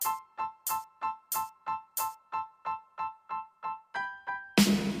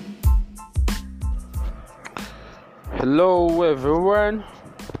Hello, everyone.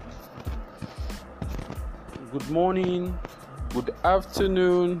 Good morning, good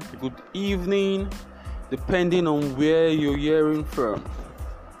afternoon, good evening, depending on where you're hearing from.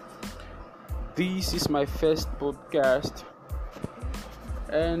 This is my first podcast,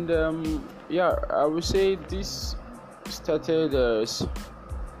 and I would say this started as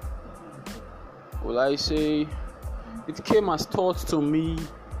it came as thought to me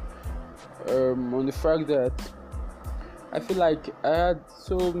on the fact that I feel like I had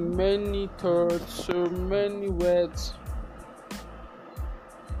so many thoughts, so many words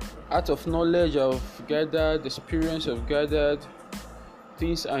out of knowledge I've gathered, experience I've gathered,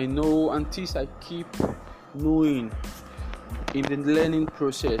 things I know and things I keep knowing in the learning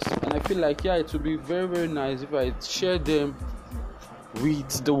process. And I feel like it would be very, very nice if I share them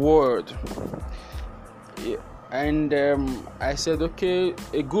with the world. And I said, okay,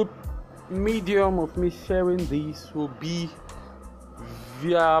 a good medium of me sharing this will be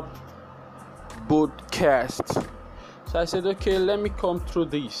via podcast. So I said, okay, let me come through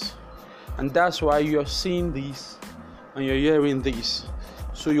this, and that's why you're seeing this and you're hearing this.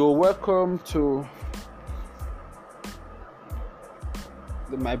 So you're welcome to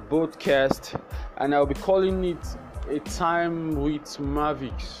my podcast, and I'll be calling it A Time with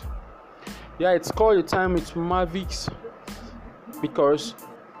Mavics. It's called A Time with Mavics because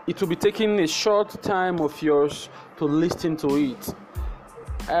it will be taking a short time of yours to listen to it,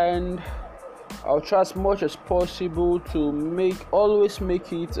 and I'll try as much as possible to always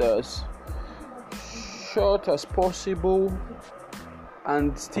make it as short as possible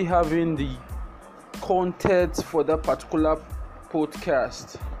and still having the content for that particular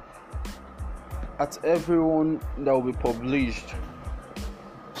podcast at everyone that will be published.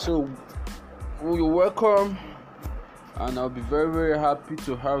 So you're welcome, and I'll be very, very happy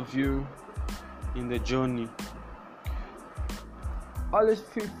to have you in the journey. Always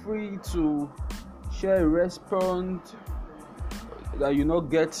feel free to share a response that you're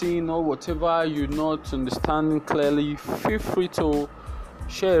not getting or whatever you're not understanding clearly. Feel free to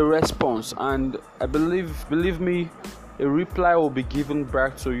share a response, and I believe me, a reply will be given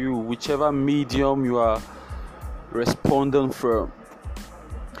back to you, whichever medium you are responding from.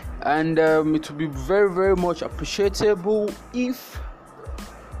 And it will be very, very much appreciable if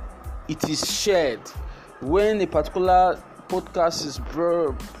it is shared when a particular podcast is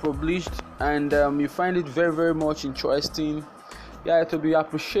published, and you find it very, very much interesting. It will be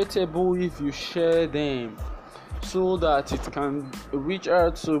appreciable if you share them so that it can reach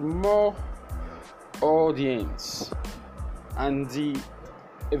out to more audience, and the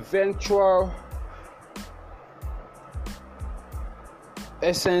eventual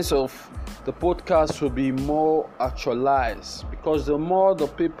essence of the podcast will be more actualized, because the more the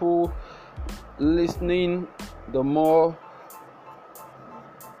people listening, the more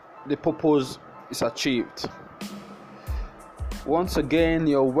the purpose is achieved. Once again,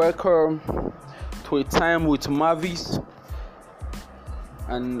 you're welcome to A Time with Mavis,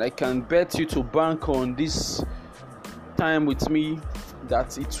 and I can bet you to bank on this time with me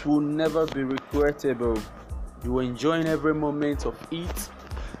that it will never be regrettable. You will enjoy every moment of it.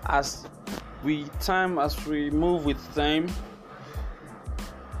 As we move with time,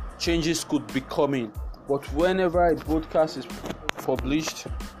 changes could be coming. But whenever a podcast is published,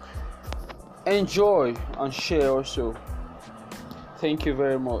 enjoy and share also. Thank you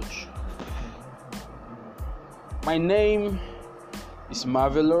very much. My name is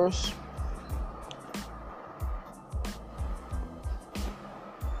Marvelous.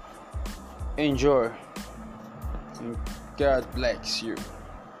 Enjoy. God bless you.